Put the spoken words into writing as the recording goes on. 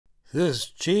This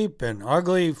cheap and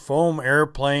ugly foam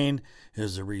airplane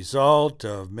is the result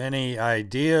of many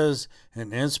ideas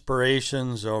and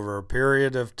inspirations over a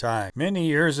period of time. Many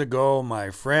years ago, my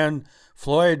friend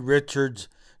Floyd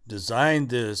designed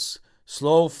this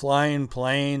slow-flying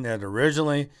plane that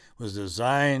originally was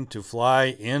designed to fly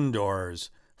indoors.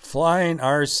 Flying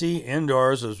RC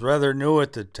indoors was rather new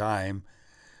at the time,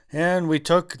 and we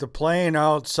took the plane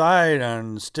outside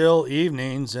on still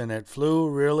evenings and it flew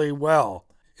really well.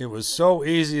 It was so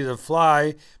easy to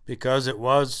fly because it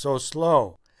was so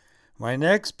slow. My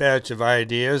next batch of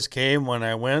ideas came when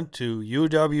I went to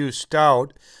UW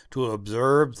Stout to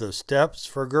observe the Steps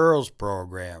for Girls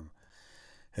program.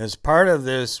 As part of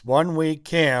this one-week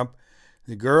camp,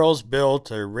 the girls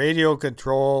built a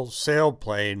radio-controlled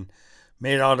sailplane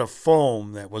made out of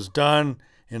foam that was done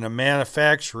in a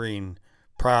manufacturing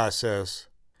process.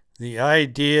 The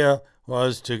idea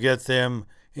was to get them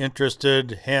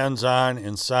interested hands-on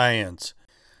in science.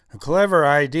 A clever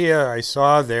idea I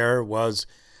saw there was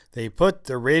they put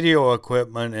the radio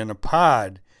equipment in a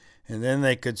pod, and then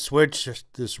they could switch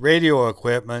this radio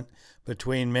equipment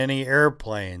between many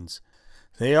airplanes.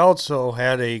 They also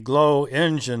had a glow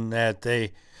engine that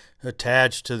they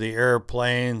attached to the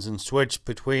airplanes and switched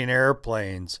between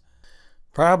airplanes.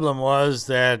 Problem was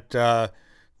that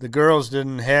the girls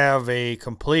didn't have a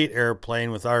complete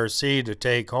airplane with RC to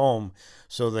take home,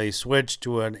 so they switched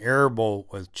to an airboat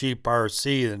with cheap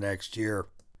RC the next year.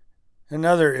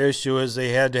 Another issue is they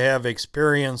had to have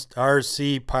experienced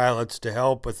RC pilots to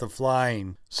help with the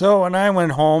flying. So when I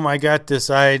went home, I got this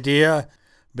idea: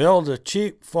 build a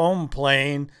cheap foam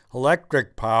plane,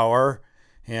 electric power,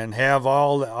 and have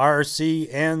all the RC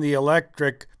and the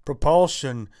electric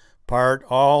propulsion part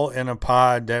all in a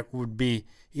pod that would be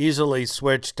easily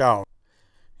switched out.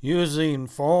 Using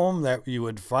foam that you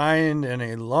would find in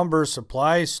a lumber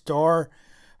supply store,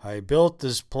 I built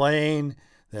this plane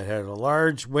that had a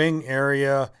large wing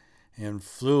area and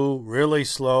flew really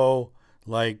slow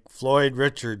like Floyd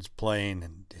Richards'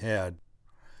 plane had.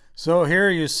 So here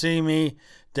you see me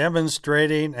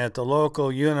demonstrating at the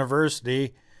local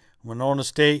university, Winona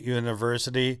State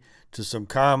University, to some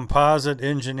composite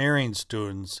engineering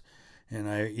students, and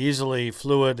I easily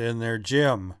flew it in their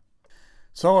gym.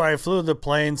 So I flew the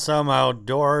plane some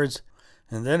outdoors,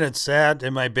 and then it sat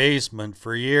in my basement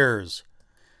for years.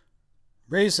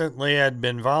 Recently, I'd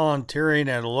been volunteering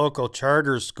at a local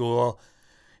charter school,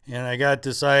 and I got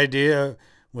this idea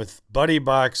with buddy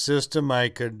box system I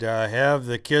could have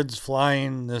the kids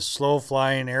flying this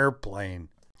slow-flying airplane.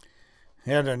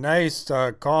 Had a nice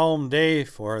calm day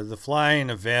for the flying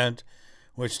event,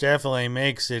 which definitely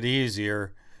makes it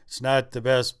easier. It's not the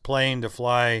best plane to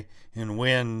fly in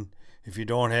wind if you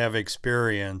don't have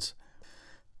experience.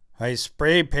 I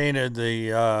spray painted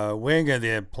the wing of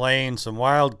the plane some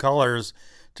wild colors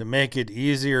to make it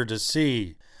easier to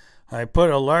see. I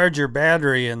put a larger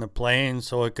battery in the plane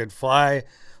so it could fly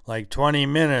like 20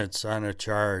 minutes on a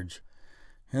charge.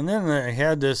 And then I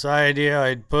had this idea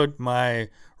I'd put my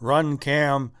run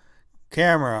camera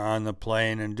on the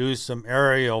plane and do some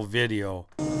aerial video.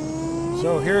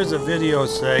 So here's a video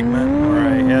segment where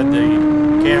I had the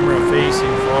camera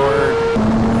facing forward,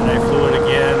 and I flew it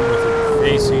again with it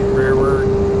facing rearward.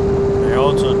 I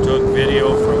also took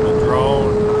video from the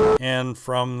drone and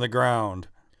from the ground.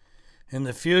 In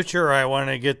the future, I want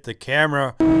to get the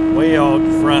camera way out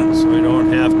front so I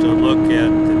don't have to look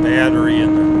at the battery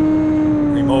and the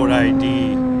remote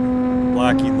ID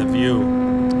blocking the view.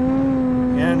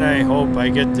 And I hope I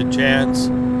get the chance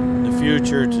in the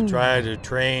future to try to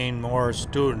train more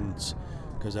students,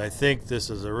 because I think this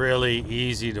is a really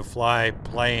easy to fly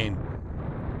plane.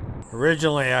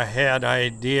 Originally I had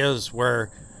ideas where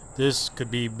this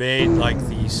could be made like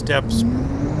the Steps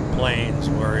planes,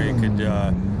 where you could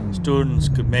students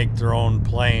could make their own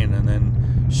plane and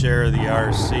then share the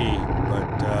RC,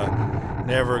 but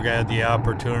never got the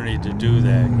opportunity to do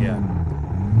that yet.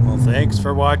 Well, thanks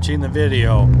for watching the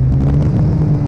video.